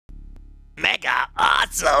Mega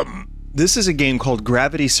awesome! This is a game called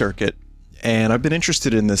Gravity Circuit, and I've been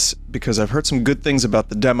interested in this because I've heard some good things about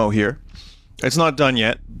the demo here. It's not done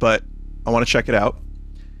yet, but I want to check it out.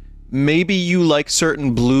 Maybe you like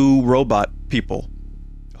certain blue robot people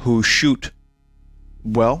who shoot.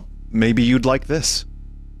 Well, maybe you'd like this.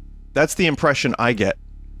 That's the impression I get.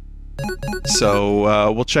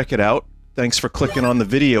 So, we'll check it out. Thanks for clicking on the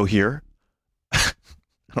video here. I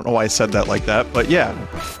don't know why I said that like that, but yeah.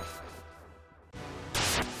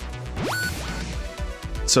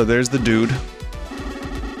 So there's the dude.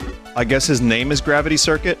 I guess his name is Gravity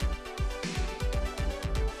Circuit.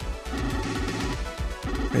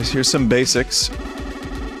 Here's some basics.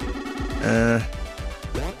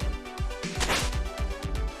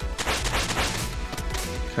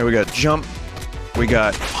 Okay, we got jump. We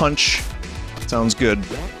got punch. Sounds good.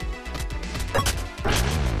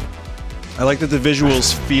 I like that the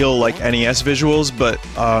visuals feel like NES visuals, but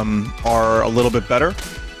are a little bit better.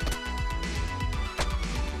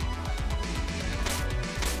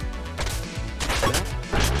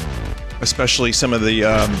 Especially some of the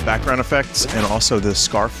background effects and also the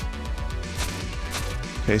scarf.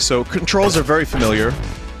 Okay, so controls are very familiar.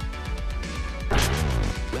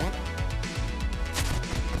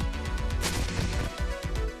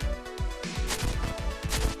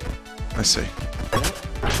 I see.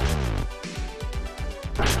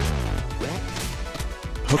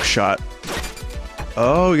 Hook shot.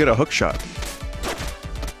 Oh, we get a hook shot.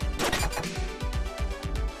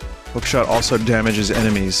 Hook shot also damages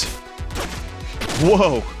enemies.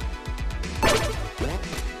 Whoa!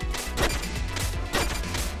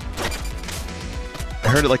 I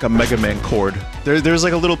heard it like a Mega Man chord. There's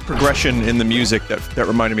like a little progression in the music that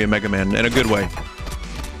reminded me of Mega Man, in a good way.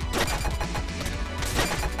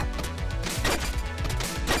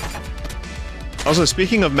 Also,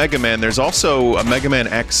 speaking of Mega Man, there's also a Mega Man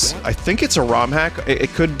X, I think it's a ROM hack, it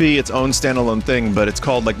could be its own standalone thing, but it's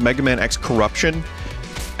called like Mega Man X Corruption,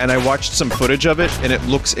 and I watched some footage of it, and it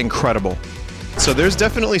looks incredible. So there's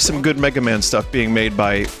definitely some good Mega Man stuff being made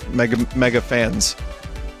by Mega fans.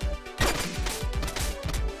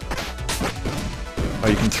 Oh,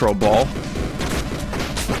 you can throw a ball.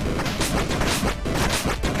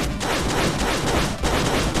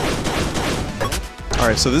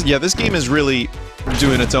 Alright, so this game is really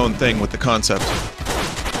doing its own thing with the concept.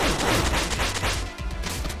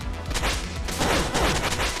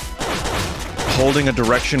 Holding a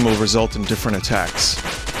direction will result in different attacks.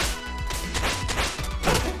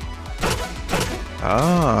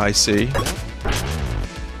 Ah, I see.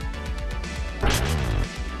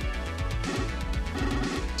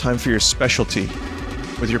 Time for your specialty.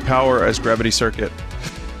 With your power as Gravity Circuit.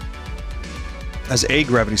 As a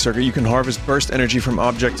Gravity Circuit, you can harvest burst energy from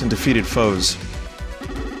objects and defeated foes.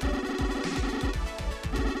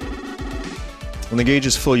 When the gauge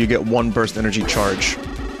is full, you get one burst energy charge.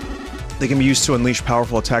 They can be used to unleash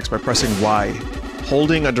powerful attacks by pressing Y.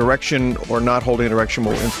 Holding a direction or not holding a direction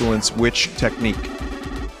will influence which technique.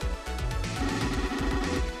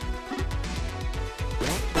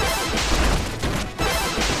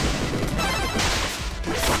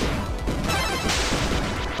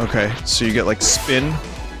 Okay, so you get like spin.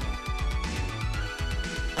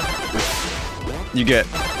 You get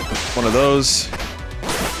one of those.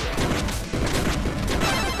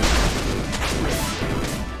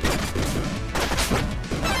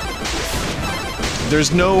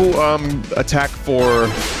 There's no attack for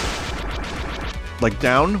like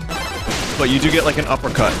down, but you do get like an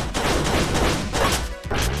uppercut.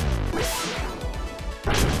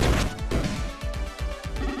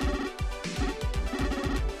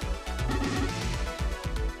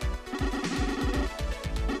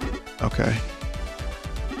 Okay.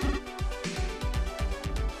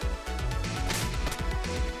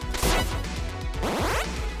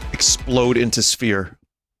 Explode into sphere.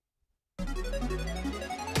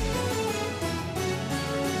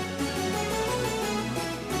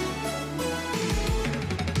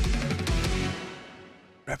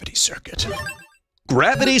 Gravity Circuit.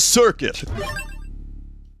 Gravity Circuit!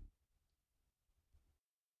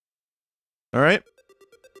 Alright.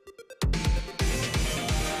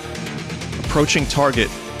 Approaching target.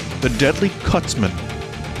 The Deadly Cutsman.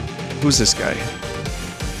 Who's this guy?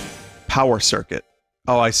 Power Circuit.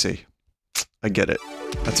 Oh, I see. I get it.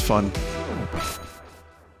 That's fun.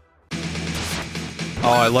 Oh,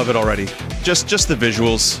 I love it already. Just the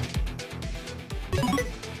visuals.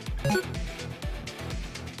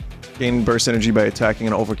 Gain burst energy by attacking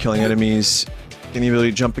and overkilling enemies. Gain the ability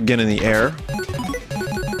to jump again in the air.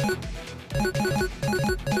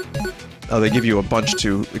 Oh, they give you a bunch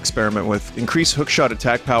to experiment with. Increase hookshot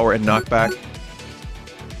attack power and knockback.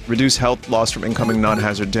 Reduce health loss from incoming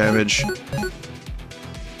non-hazard damage.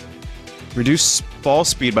 Reduce fall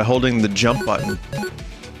speed by holding the jump button.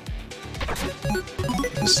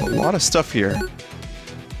 There's a lot of stuff here.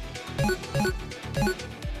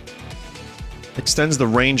 Extends the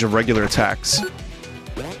range of regular attacks.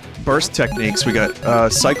 Burst techniques, we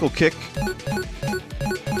got cycle kick.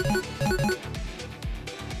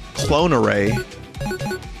 Clone array.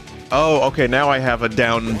 Oh, okay, now I have a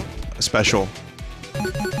down special.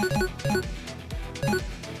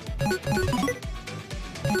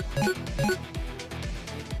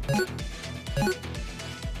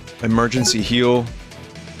 Emergency heal.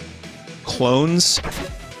 Clones.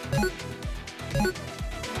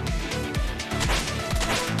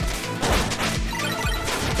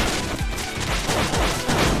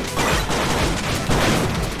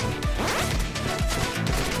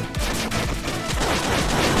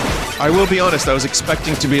 I will be honest, I was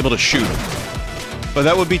expecting to be able to shoot. But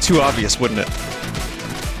that would be too obvious, wouldn't it?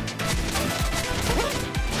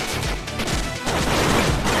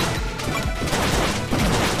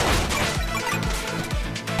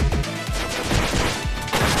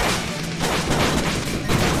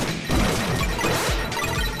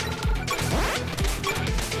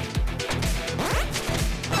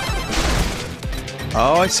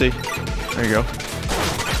 Oh, I see. There you go.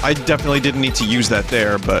 I definitely didn't need to use that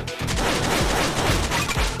there, but...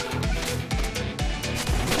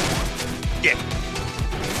 Yeah.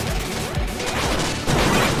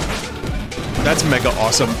 That's mega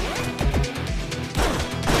awesome.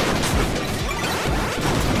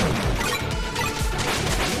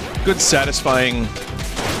 Good satisfying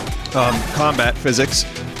combat physics.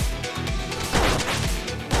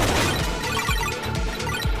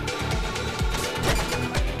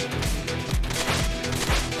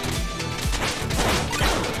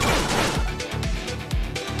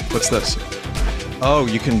 What's this? Oh,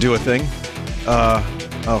 you can do a thing?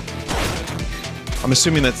 Oh. I'm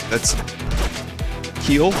assuming that's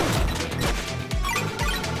heal?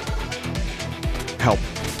 Help.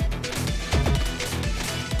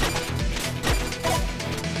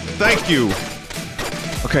 Thank you!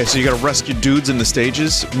 Okay, so you gotta rescue dudes in the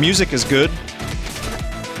stages. Music is good.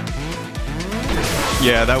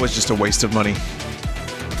 Yeah, that was just a waste of money.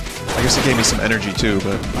 I guess it gave me some energy too,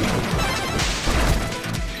 but...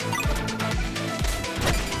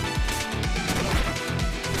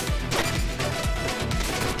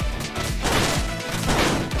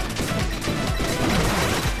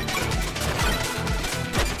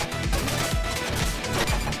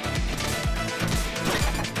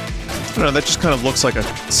 I don't know, that just kind of looks like a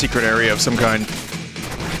secret area of some kind.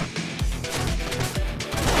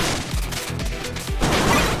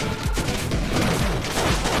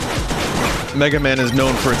 Mega Man is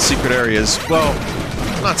known for its secret areas. Well,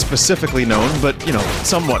 not specifically known, but, you know,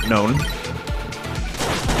 somewhat known.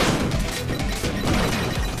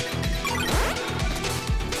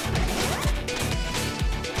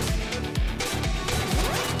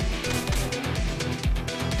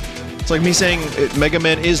 It's like me saying Mega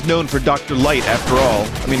Man is known for Dr. Light, after all.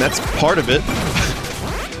 I mean, that's part of it.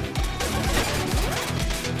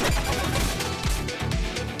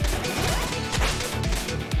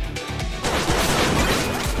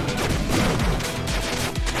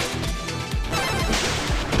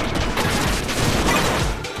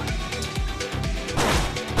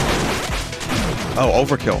 Oh,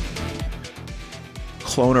 overkill.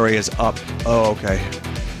 Clone array is up. Oh, okay.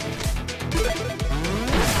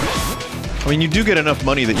 I mean, you do get enough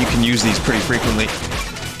money that you can use these pretty frequently.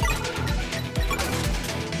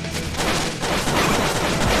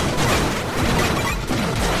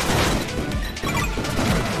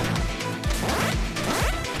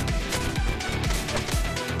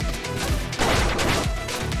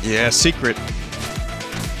 Yeah, secret.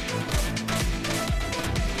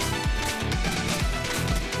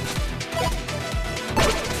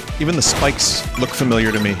 Even the spikes look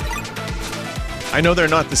familiar to me. I know they're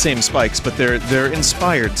not the same spikes, but they're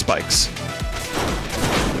inspired spikes.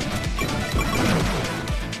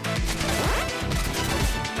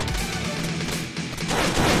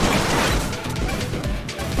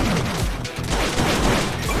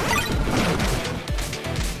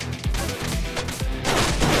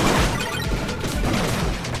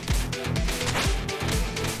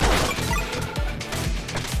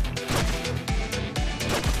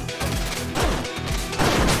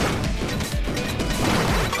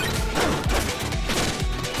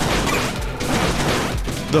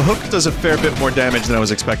 The hook does a fair bit more damage than I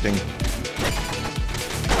was expecting.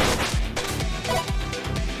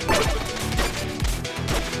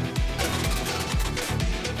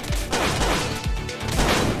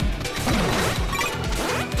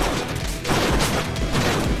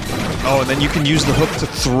 Oh, and then you can use the hook to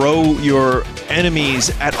throw your enemies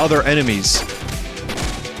at other enemies.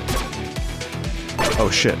 Oh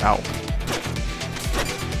shit, ow.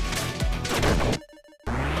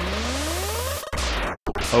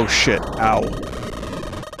 Oh shit, ow.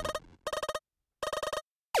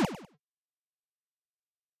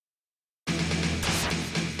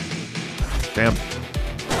 Damn.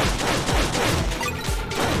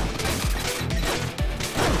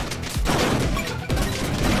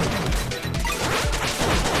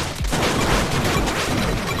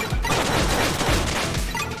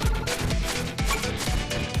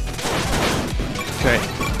 Okay.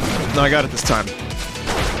 No, I got it this time.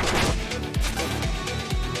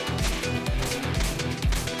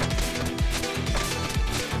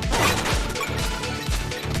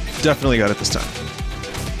 Definitely got it this time.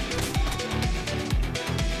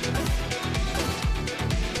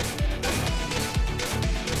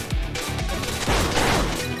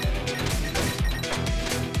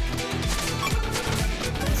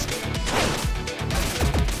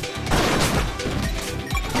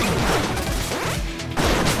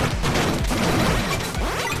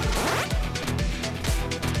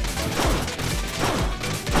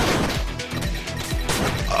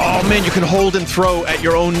 Oh man, you can hold and throw at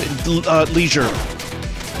your own leisure.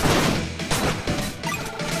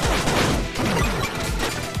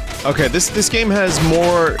 Okay, this game has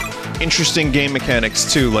more interesting game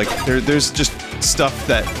mechanics too. Like there's just stuff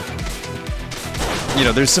that, you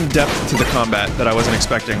know, there's some depth to the combat that I wasn't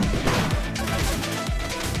expecting.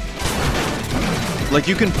 Like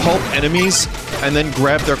you can pulp enemies and then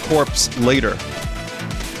grab their corpse later.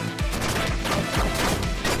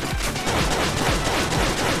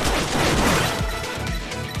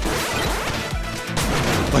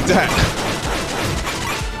 Like that.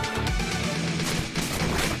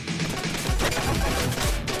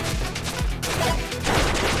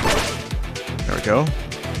 There we go.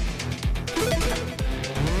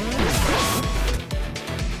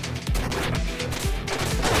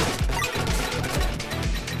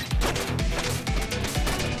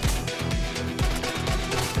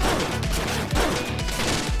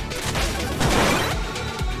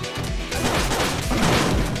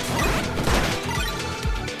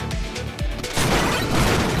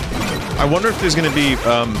 I wonder if there's gonna be,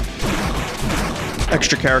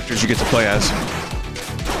 extra characters you get to play as.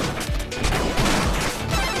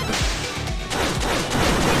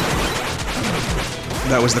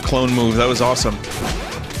 That was the clone move, that was awesome.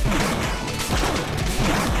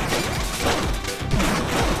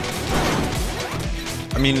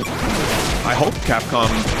 I mean, I hope Capcom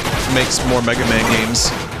makes more Mega Man games.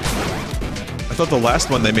 I thought the last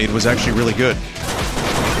one they made was actually really good.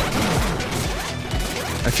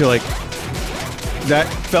 I feel like that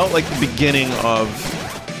felt like the beginning of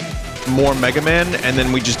more Mega Man, and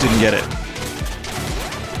then we just didn't get it.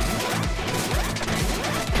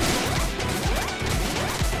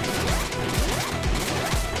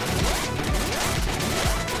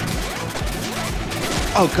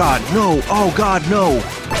 Oh god, no! Oh god, no!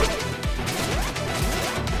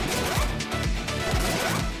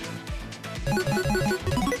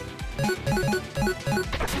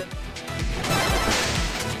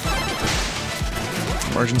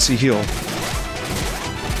 Emergency heal.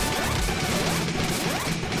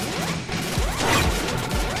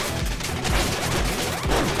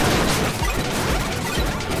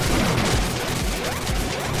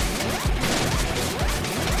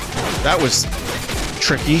 That was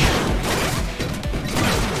tricky.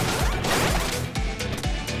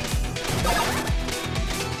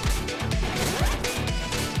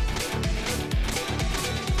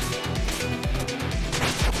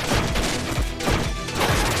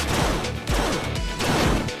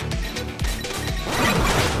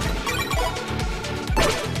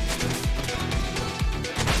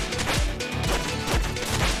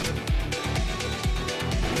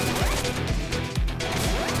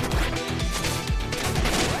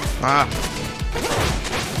 Ah.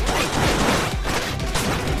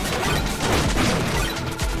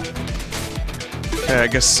 Okay, I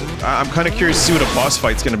guess I'm kind of curious to see what a boss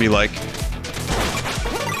fight's gonna be like.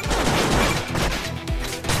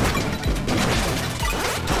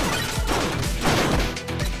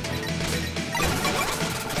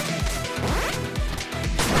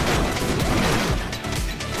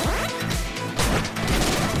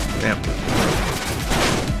 Damn.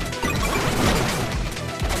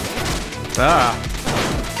 Ah.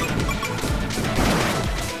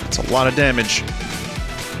 That's a lot of damage.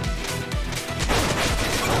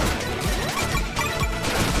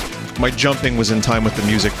 My jumping was in time with the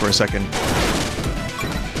music for a second.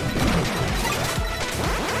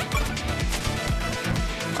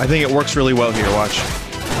 I think it works really well here, watch.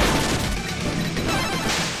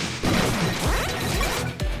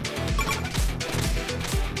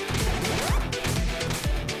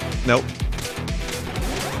 Nope.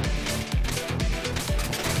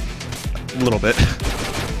 A little bit.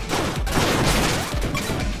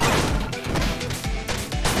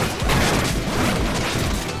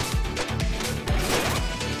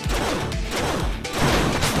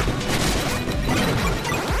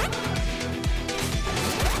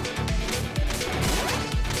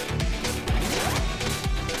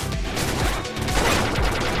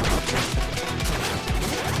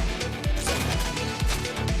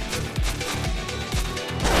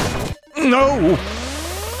 No!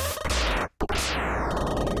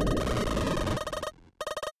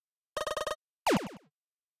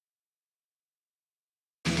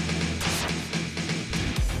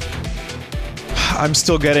 I'm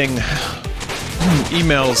still getting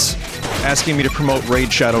emails asking me to promote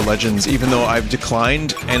Raid Shadow Legends, even though I've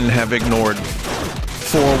declined and have ignored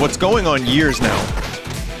for what's going on years now.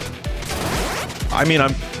 I mean,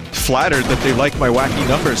 I'm flattered that they like my wacky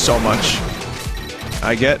numbers so much.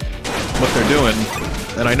 I get what they're doing,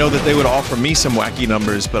 and I know that they would offer me some wacky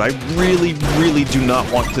numbers, but I really, really do not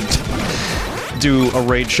want to do a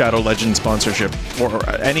Raid Shadow Legends sponsorship, or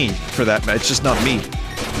any for that matter. It's just not me.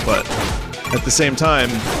 But at the same time,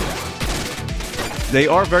 they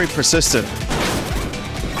are very persistent,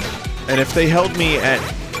 and if they held me at,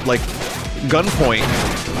 like, gunpoint,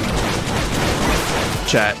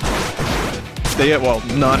 chat, well,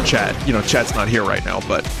 non-chat, you know, chat's not here right now,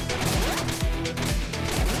 but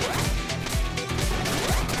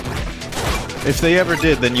if they ever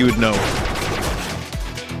did, then you would know.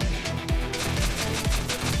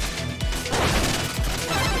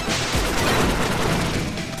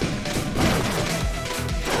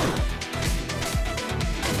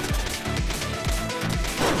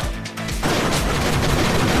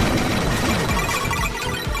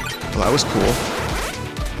 Well, that was cool.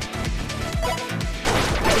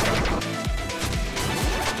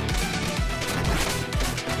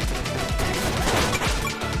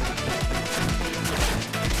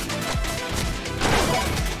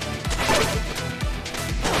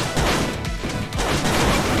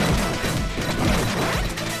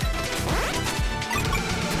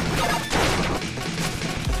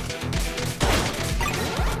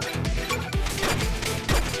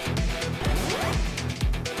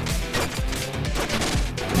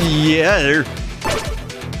 Yeah.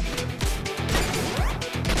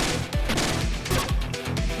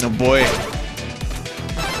 Oh boy.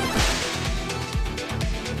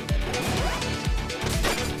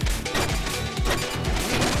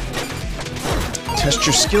 Test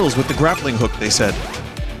your skills with the grappling hook, they said.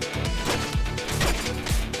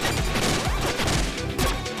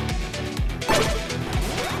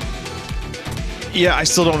 Yeah, I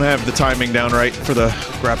still don't have the timing down right for the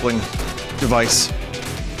grappling device.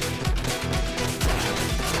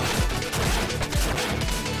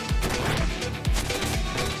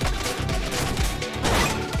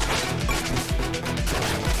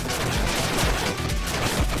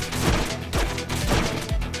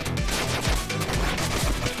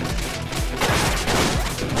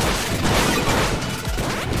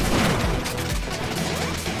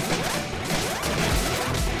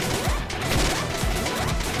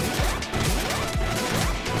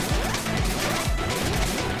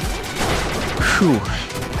 Whew.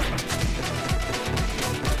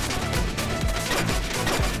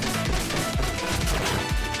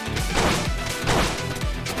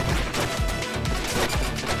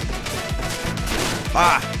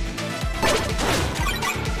 Ah!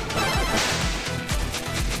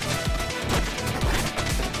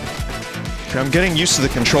 Okay, I'm getting used to the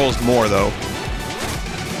controls more, though.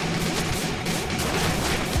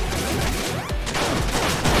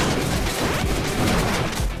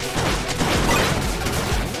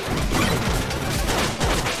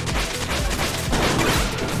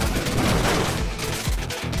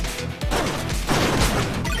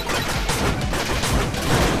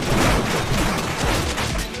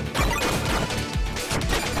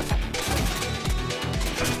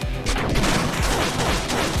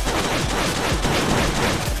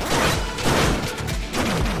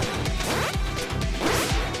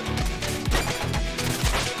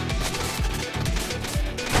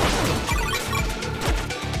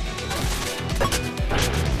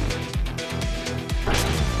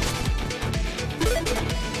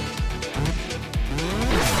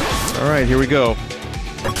 Alright, here we go.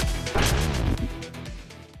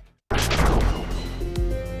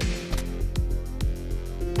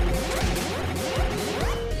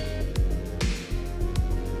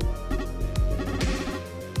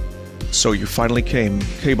 So you finally came.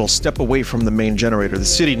 Cable, step away from the main generator. The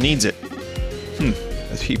city needs it.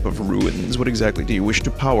 A heap of ruins. What exactly do you wish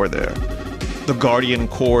to power there? The Guardian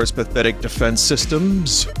Corps' pathetic defense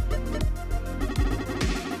systems?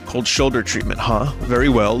 Cold shoulder treatment, huh? Very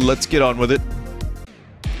well, let's get on with it.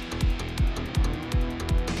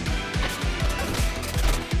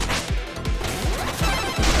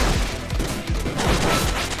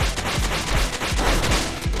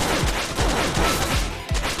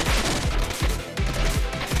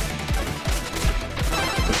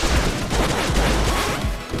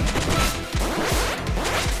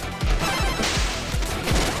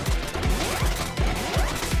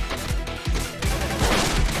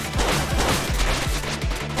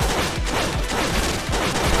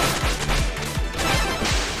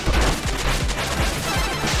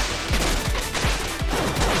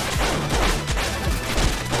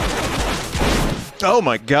 Oh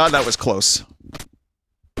my god, that was close.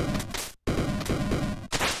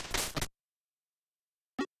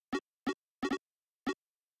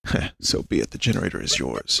 So be it, the generator is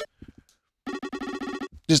yours.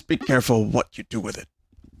 Just be careful what you do with it.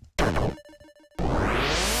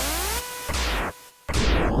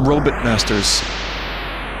 Robot Masters.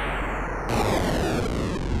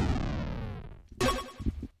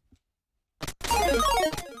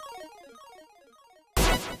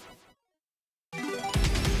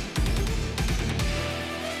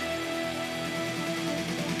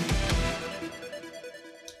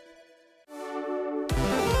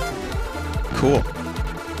 Cool.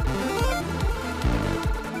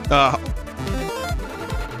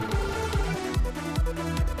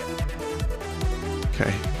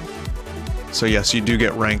 Okay. So yes, you do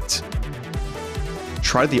get ranked.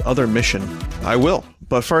 Try the other mission. I will.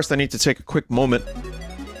 But first I need to take a quick moment.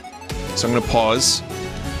 So I'm gonna pause.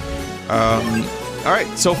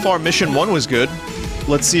 Alright, so far mission 1 was good.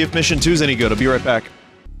 Let's see if mission 2 is any good. I'll be right back.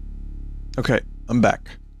 Okay, I'm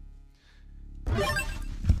back.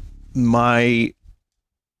 My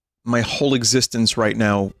whole existence right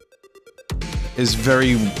now is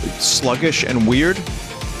very sluggish and weird.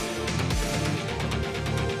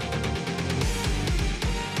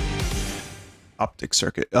 Optic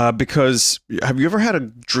circuit. Because, have you ever had a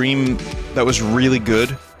dream that was really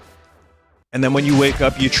good? And then when you wake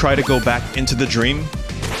up, you try to go back into the dream?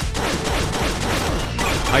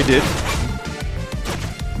 I did.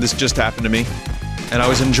 This just happened to me. And I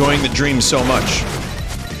was enjoying the dream so much.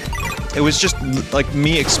 It was just, like,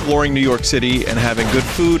 me exploring New York City and having good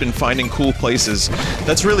food and finding cool places.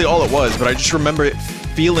 That's really all it was, but I just remember it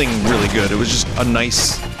feeling really good. It was just a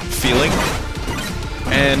nice feeling.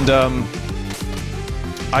 And,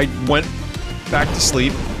 I went back to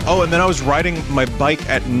sleep. Oh, and then I was riding my bike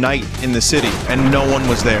at night in the city, and no one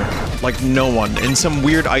was there. Like, no one. In some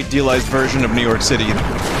weird idealized version of New York City.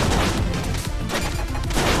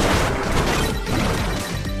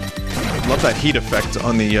 Love that heat effect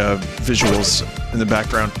on the visuals in the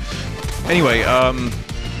background. Anyway,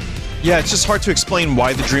 yeah, it's just hard to explain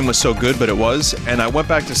why the dream was so good, but it was. And I went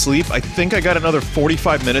back to sleep. I think I got another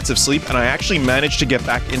 45 minutes of sleep, and I actually managed to get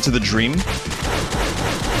back into the dream.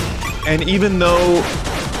 And even though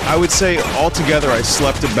I would say altogether I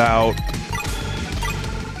slept about,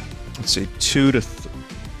 let's see, 2 to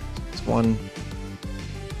 1.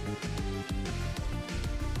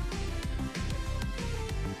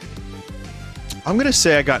 I'm gonna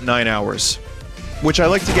say I got 9 hours, which I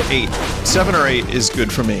like to get 8. 7 or 8 is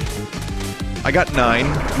good for me. I got 9,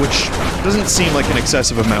 which doesn't seem like an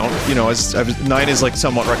excessive amount. You know, 9 is like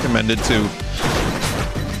somewhat recommended to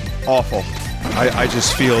awful. I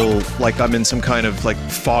just feel like I'm in some kind of like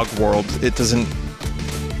fog world. It doesn't,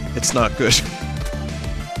 it's not good.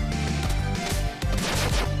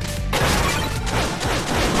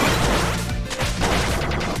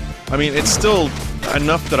 I mean, it's still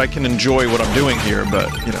enough that I can enjoy what I'm doing here, but,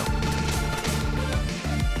 you know.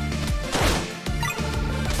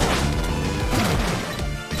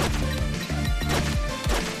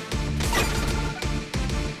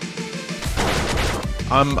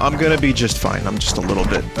 I'm gonna be just fine. I'm just a little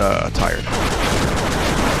bit, tired.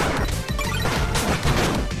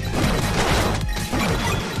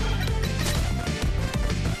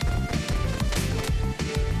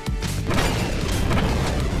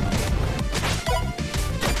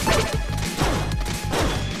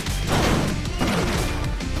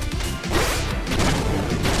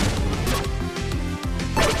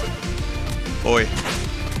 Oi.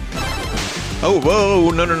 Oh,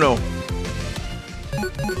 whoa, no, no, no.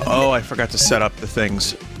 Oh, I forgot to set up the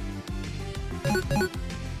things.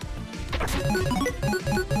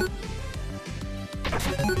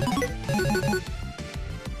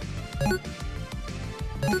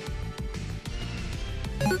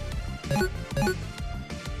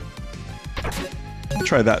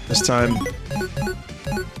 try that this time.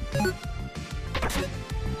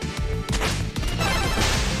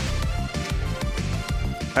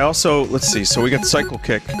 I also, let's see, so we got Cycle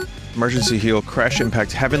Kick, Emergency Heal, Crash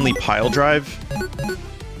Impact, Heavenly Pile Drive.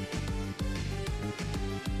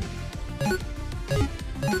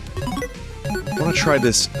 I want to try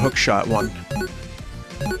this hook shot one.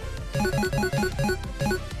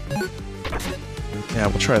 Yeah,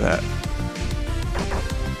 we'll try that.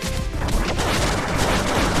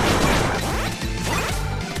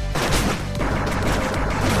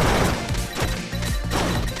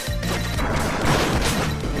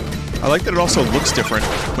 I like that it also looks different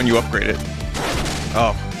when you upgrade it.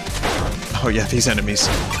 Oh. Oh yeah, these enemies.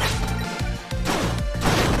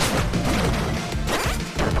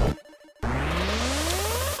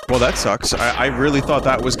 Well, that sucks. I really thought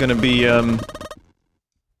that was gonna be,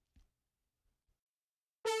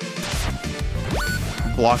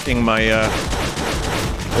 blocking my,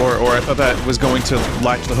 or I thought that was going to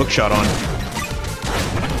latch the hook shot on.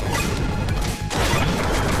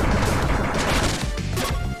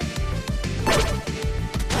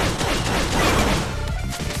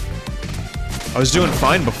 I was doing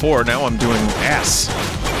fine before, now I'm doing ass.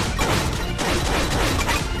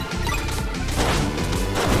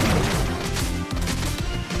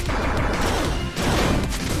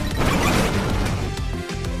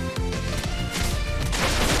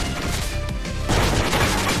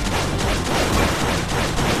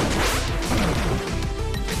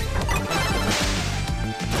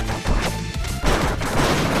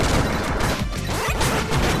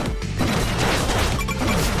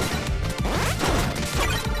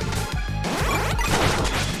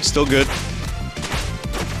 Still good.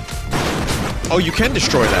 Oh, you can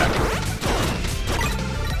destroy that.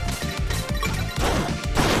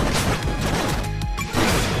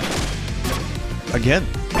 Again.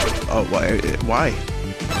 Oh, why?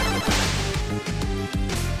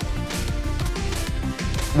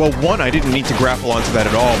 Well, one, I didn't need to grapple onto that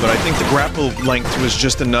at all, but I think the grapple length was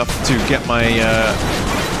just enough to get my,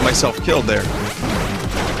 myself killed there.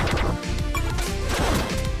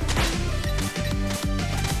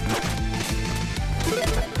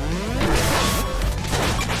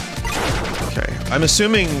 I'm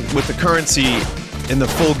assuming with the currency in the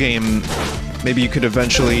full game, maybe you could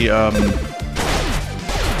eventually,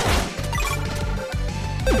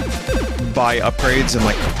 buy upgrades and,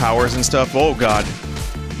 like, powers and stuff. Oh, God.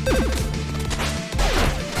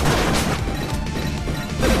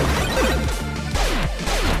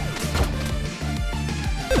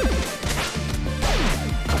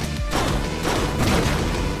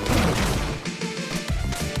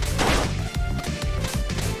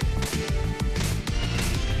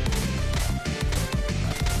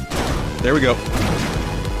 There we go.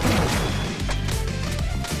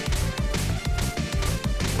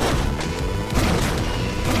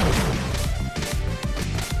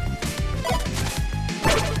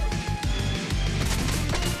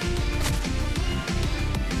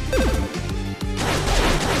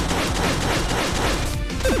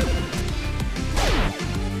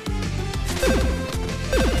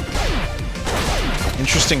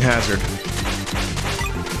 Interesting hazard.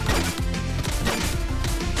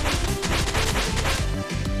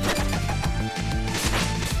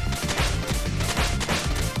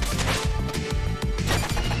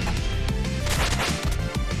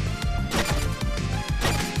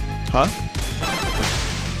 Huh?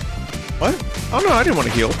 What? Oh no, I didn't want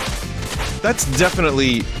to heal. That's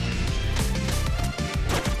definitely...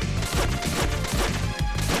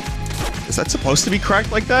 Is that supposed to be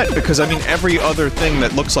cracked like that? Because, I mean, every other thing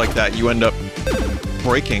that looks like that, you end up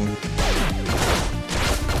breaking.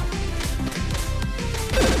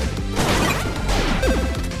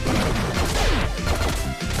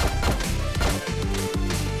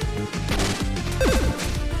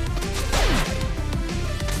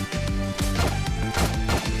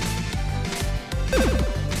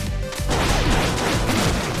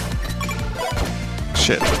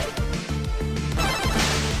 Shit.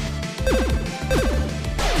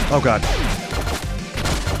 Oh god.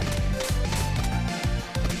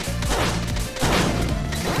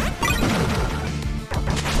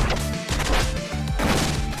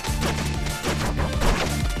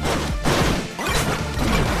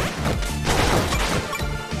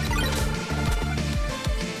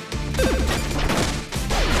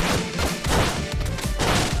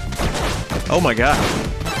 Oh my god.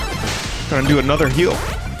 Gonna do another heal.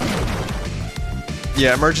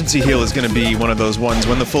 Yeah, emergency heal is gonna be one of those ones.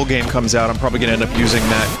 When the full game comes out, I'm probably gonna end up using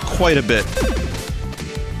that quite a bit.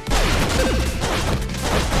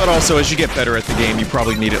 But also, as you get better at the game, you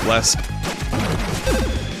probably need it less.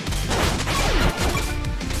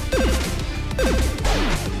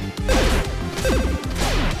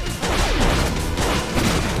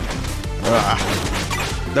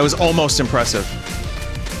 That was almost impressive.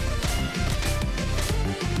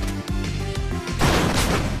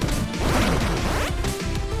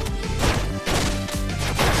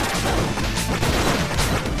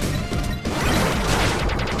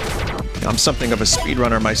 I'm something of a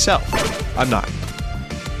speedrunner myself. I'm not.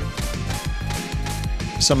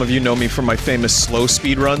 Some of you know me from my famous slow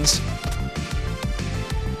speedruns.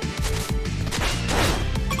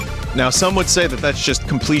 Now, some would say that that's just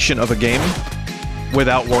completion of a game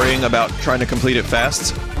without worrying about trying to complete it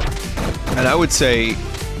fast. And I would say,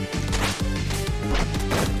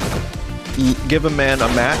 give a man a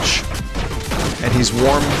match, and he's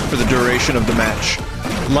warm for the duration of the match.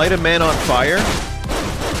 Light a man on fire,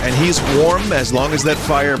 and he's warm as long as that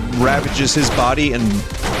fire ravages his body and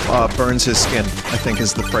burns his skin, I think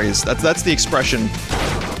is the phrase. That's the expression.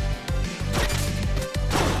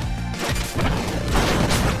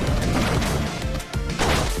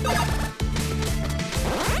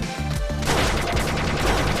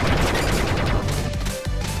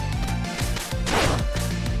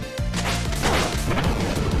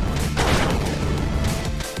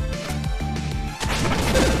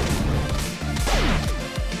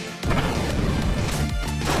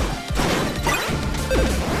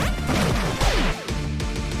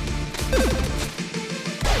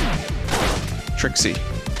 Trixie.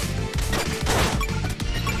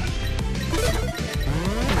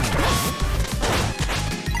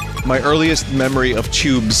 My earliest memory of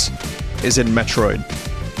tubes is in Metroid.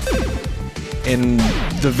 In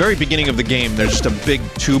the very beginning of the game, there's just a big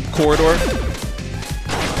tube corridor.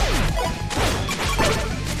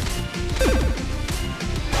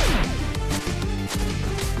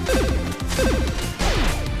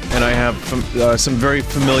 And I have some very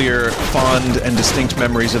familiar, fond, and distinct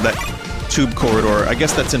memories of that tube corridor. I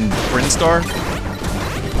guess that's in Brinstar?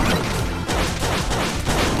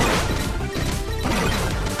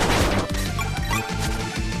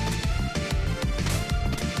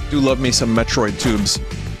 Do love me some Metroid tubes.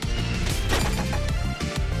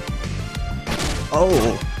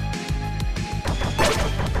 Oh!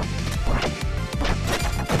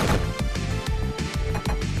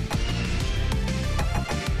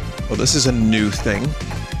 Oh, this is a new thing.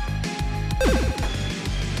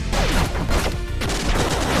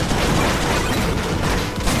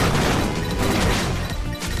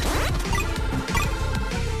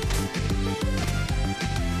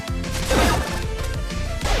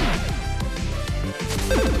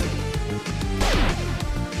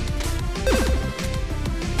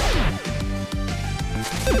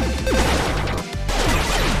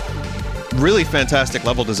 Really fantastic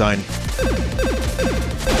level design.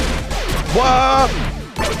 Whoa!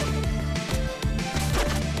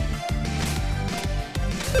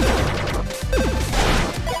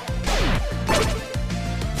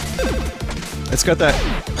 It's got that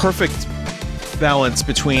perfect balance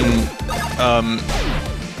between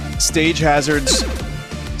stage hazards,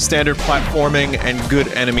 standard platforming, and good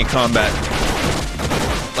enemy combat.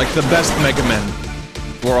 Like the best Mega Men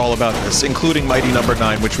were all about this, including Mighty Number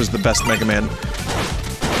 9, which was the best Mega Man.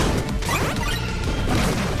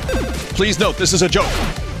 Please note, this is a joke.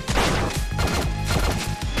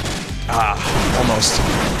 Ah, almost.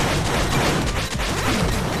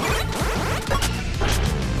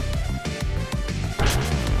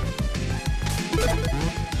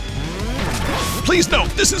 Please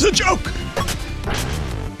note, this is a joke.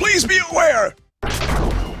 Please be aware.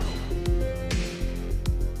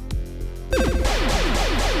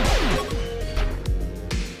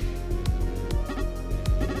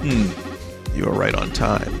 You are right on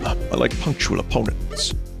time. I like punctual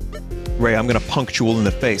opponents. Ray, I'm gonna punctual in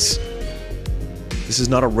the face. This is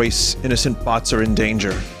not a race. Innocent bots are in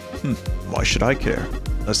danger. Why should I care?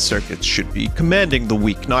 A circuit should be commanding the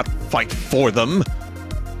weak, not fight for them.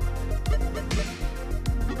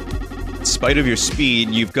 In spite of your speed,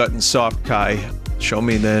 you've gotten soft, Kai. Show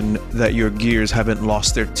me then that your gears haven't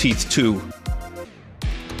lost their teeth too.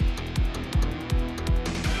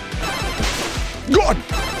 God!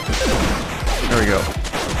 There we go.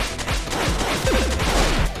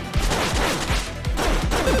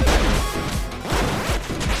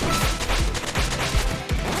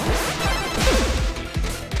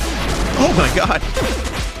 Oh my god!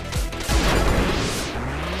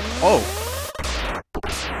 Oh.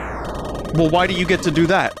 Well, why do you get to do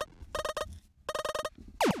that?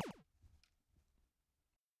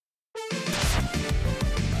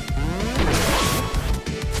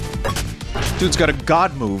 Dude's got a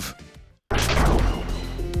god move.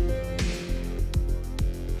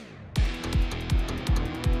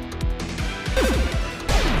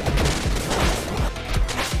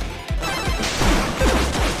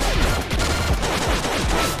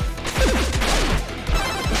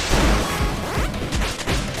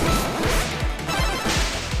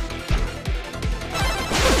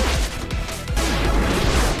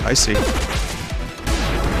 I see.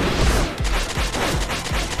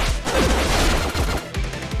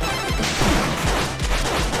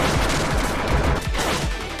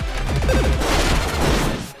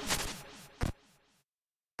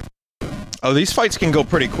 Oh, these fights can go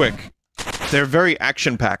pretty quick. They're very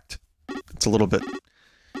action-packed. It's a little bit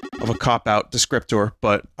of a cop-out descriptor,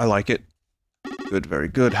 but I like it. Good, very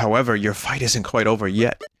good. However, your fight isn't quite over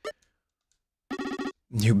yet.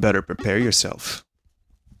 You better prepare yourself.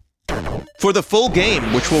 For the full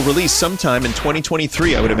game, which will release sometime in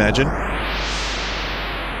 2023, I would imagine.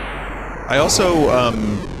 I also,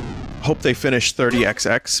 hope they finish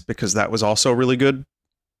 30XX, because that was also really good.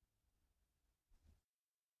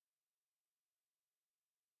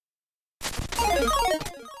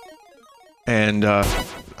 And,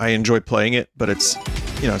 I enjoy playing it, but it's,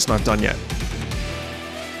 you know, it's not done yet.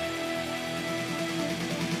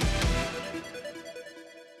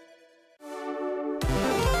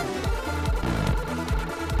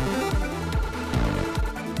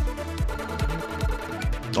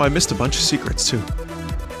 Oh, I missed a bunch of secrets, too.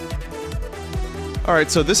 Alright,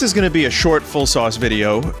 so this is gonna be a short full sauce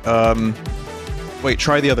video. Wait,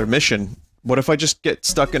 try the other mission. What if I just get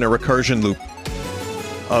stuck in a recursion loop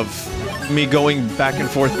of me going back and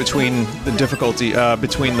forth between the difficulty,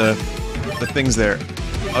 between the things there?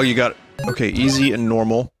 Oh, you got... Okay, easy and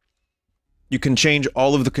normal. You can change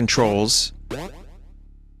all of the controls.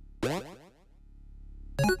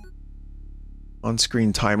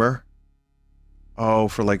 On-screen timer. Oh,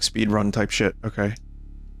 for like speedrun type shit. Okay.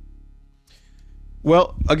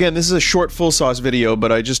 Well, again, this is a short full sauce video,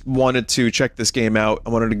 but I just wanted to check this game out. I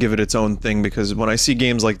wanted to give it its own thing, because when I see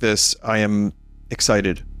games like this, I am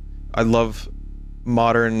excited. I love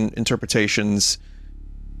modern interpretations,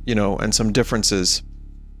 you know, and some differences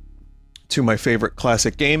to my favorite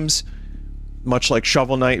classic games. Much like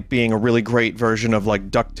Shovel Knight being a really great version of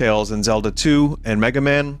like DuckTales and Zelda 2 and Mega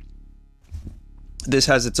Man. This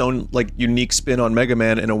has its own, like, unique spin on Mega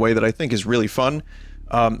Man in a way that I think is really fun.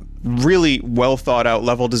 Really well thought out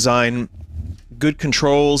level design, good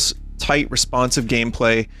controls, tight, responsive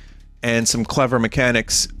gameplay, and some clever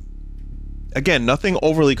mechanics. Again, nothing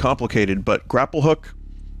overly complicated, but grapple hook,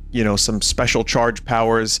 you know, some special charge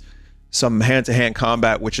powers, some hand-to-hand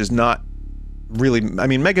combat, which is not really... I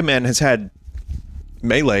mean, Mega Man has had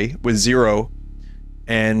melee with Zero,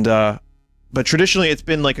 and, but traditionally it's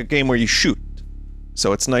been like a game where you shoot.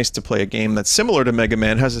 So it's nice to play a game that's similar to Mega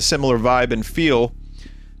Man, has a similar vibe and feel,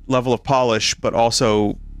 level of polish, but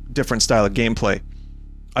also different style of gameplay.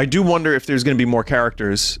 I do wonder if there's going to be more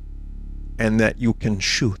characters, and that you can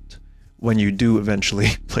shoot when you do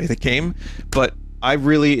eventually play the game, but I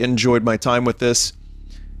really enjoyed my time with this.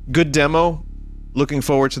 Good demo. Looking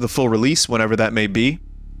forward to the full release, whenever that may be.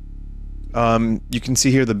 You can see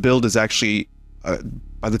here the build is actually,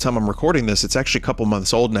 by the time I'm recording this, it's actually a couple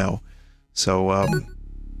months old now. So,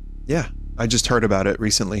 yeah, I just heard about it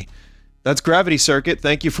recently. That's Gravity Circuit.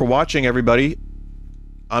 Thank you for watching, everybody.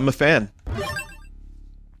 I'm a fan.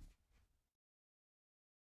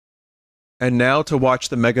 And now to watch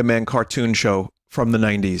the Mega Man cartoon show from the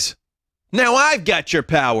 90s. Now I've got your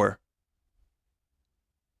power!